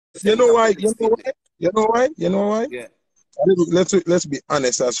You know why? You know why? You know why? You know why? Yeah. Let's be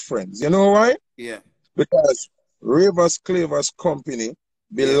honest as friends. You know why? Yeah. Because Ravers Clavers Company Yes.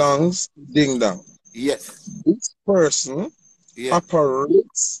 belongs Ding Dong. Yes. This person Yeah.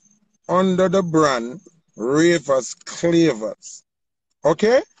 operates under the brand Ravers Clavers.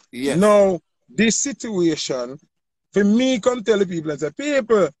 Okay? Yes. Now, this situation, for me, come tell the people and say,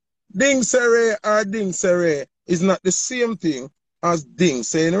 people, Ding Sere or Ding Sere is not the same thing as Ding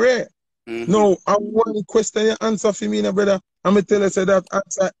saying Ray. Mm-hmm. No, I one question you answer for me, you know, brother. I'm going to tell you say that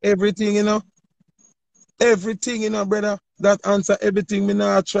answer everything, you know. Everything, you know, brother. That answer everything. Me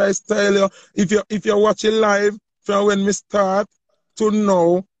now try style you. If you watch it live from when me start to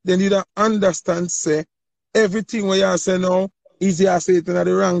now, then you don't understand say everything what you say now is you say it in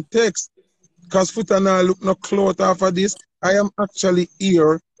the wrong text. Because foot and I look no cloth off of this. I am actually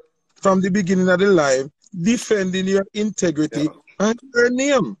here from the beginning of the live defending your Yeah. integrity and your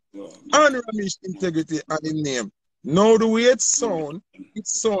name. Yeah. And Ramish's integrity and his name. Now the way it sound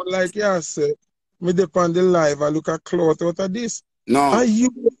like you say, me depend the live, I look at cloth out of this. No. Are you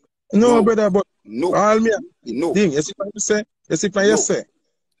no No. brother, but No. all me No. ding, you see what you say? You see what you No. say?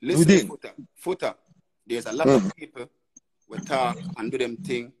 We Listen, ding. Footer. Footer. There's a lot of Mm. people will talk and do them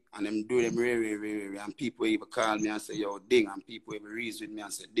thing and them do them really, and people even call me and say, yo, ding, and people even reason with me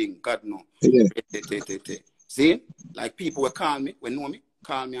and say, ding, God no. Yeah. See? Like people will call me, when know me,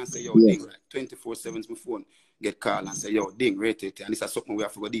 call me and say, yo, Yeah. ding, like 24/7 my phone get called and say, yo, ding, rate it. And this is something we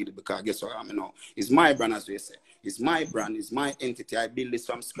have to go deal with because guess what I mean now? It's my brand as we say. It's my brand, it's my entity. I build this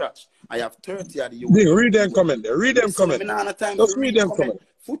from scratch. I have 30 of the youth. Ding, read them comment there. Read them Listen, comment. I'm not have time to Just read read them comment. comment.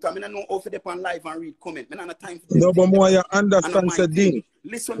 Footer, I don't know how to dep on live and read comment. I don't have time for them No, but things. more you I know understand my say thing. ding.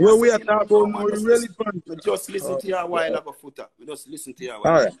 Listen, me I Where we said are you know, talking no about man, now, we really fun. just listen to you a while ago, Footer. Just listen to you a All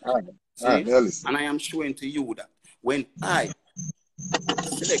while right, ago. all right. All right, See? yeah, listen. And I am showing to you that when I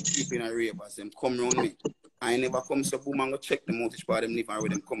select people in a ravers, them come around me. I never come so boom and go check them out which part them live and where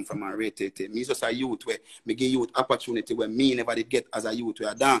them come from and rate it. Me just a youth where me give youth opportunity where me never did get as a youth where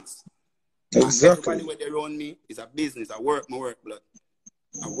I dance. And everybody Exactly. where they run me is a business. I work my work blood.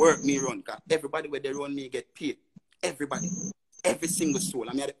 I work me run. Cause everybody where they run me get paid. Everybody. Every single soul.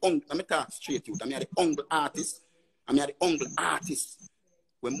 I'm the let me talk straight youth. I'm the uncle artist. I'm the uncle artist.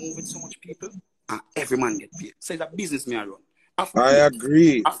 We're moving so much people and every man get paid. So it's a business me I run. I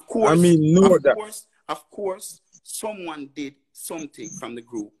agree. Of I course, mean, know that. of course, someone did something from the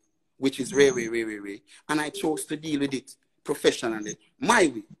group, which is Ray, and I chose to deal with it professionally,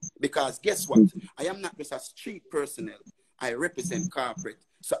 my way. Because guess what? I am not just a street personnel. I represent corporate.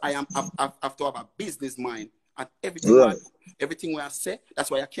 So I have to have a business mind. And Right. everything where I say, that's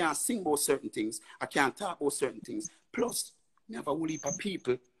why I can't sing about certain things. I can't talk about certain things. Plus, we have a whole heap of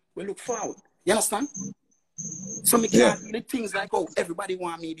people we look forward. You understand? So me Yeah. can't deal with things like, oh, everybody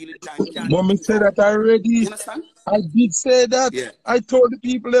want me to deal with time. Me can't But do me things say like, that already. you understand? I did say that. Yeah, I told the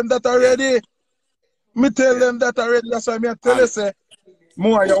people them that yeah, already. Me tell yeah. them that already. That's why me I tell All you right, say,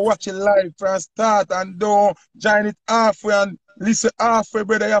 more you cool. watch it live from start and don't join it halfway and listen halfway,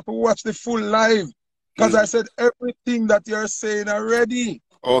 brother. You have to watch the full live. Because I said everything that you're saying already.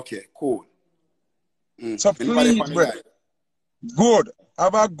 Okay, cool. So Anybody please, on the brother, line? good.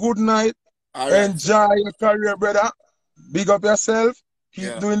 Have a good night. All right, sir. Enjoy your career, brother. Big up yourself. Keep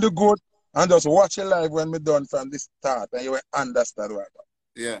Yeah, doing the good. And just watch it live when we done from the start. And you will understand what.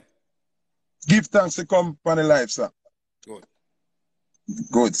 yeah, Give thanks to come on the live, sir. good.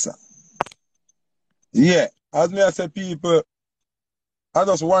 Good, sir. Yeah. As me I say, people, I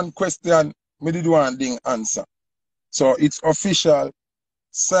just one question, me did one thing answer. So it's official.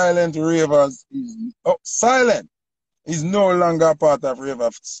 Silent Ravers Silent is no longer a part of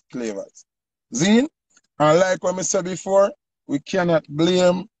Ravers Clavers. Zine? And like what I said before, we cannot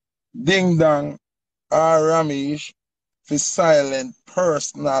blame Ding Dong or Ramesh for silent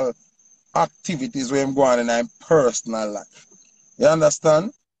personal activities where I'm going in my personal life. You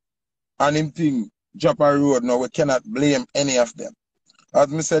understand? And him thing drop a road now, we cannot blame any of them. As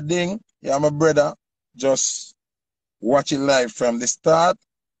me said, Ding, yeah, my brother, just watch it live from the start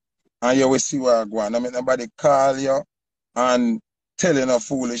and you will see where I go. I mean, nobody call you and tell you no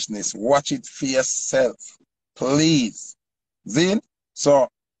foolishness. Watch it for yourself. Please. Zin? So,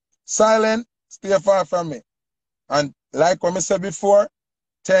 silent, stay far from me. And like what I said before,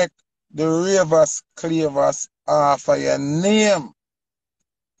 take the ravers, clavers off of your name.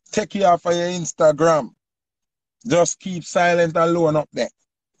 Take it off of your Instagram. Just keep silent alone up there.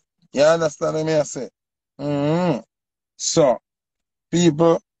 You understand what I say? So,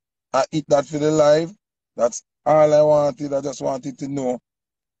 people, I eat that for the live. That's all I wanted. I just wanted to know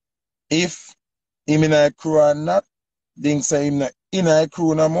if him in a crew or not. Didn't say him not in a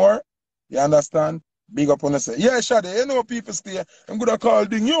crew no more. You understand? Big up on say, yeah, Shade, you know people stay. I'm gonna call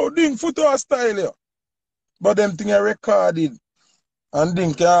Ding, yo, Ding, football style, yo. But them thing I recorded and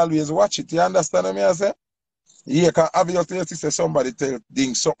Ding can always watch it. You understand what I say? Yeah, because obviously you see say somebody tell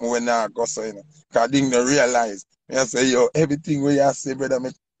Ding something when I go so, you know. Because Ding don't realize. I say, yo, everything where you say, brother,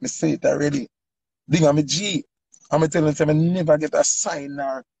 me say it already. Ding, I'm a G. I'm telling them I never get a sign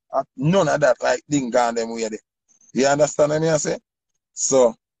or none of that like Ding gone them way there. You understand what I say?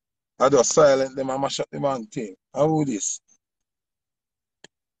 So, I just silent them and mash up them on thing. How would this?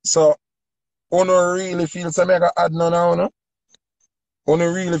 So, you don't really feel so me I got add none now, no? You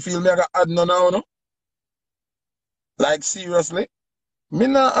don't really feel me I got add none now, no? Like, seriously? Me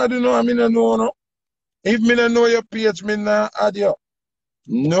not add you know, I me not know, no? If me not know your page, me not add you.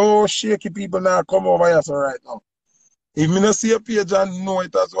 No shaky people now come over here so right now. If me not see your page and know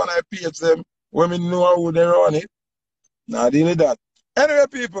it as one I page them, when me know how they run it, now deal with that. Anyway,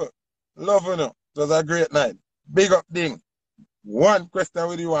 people, love you know. It was a great night. Big up Ding. One question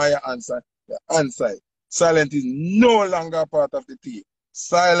with you want your answer. The answer. Silent is no longer part of the team.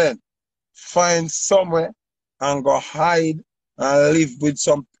 Silent. Find somewhere and go hide and live with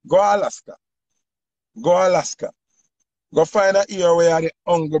some. Go Alaska. Go Alaska. Go find an area where you're the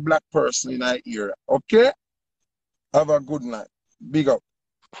hungry black person in that area. Okay? Have a good night. Big up.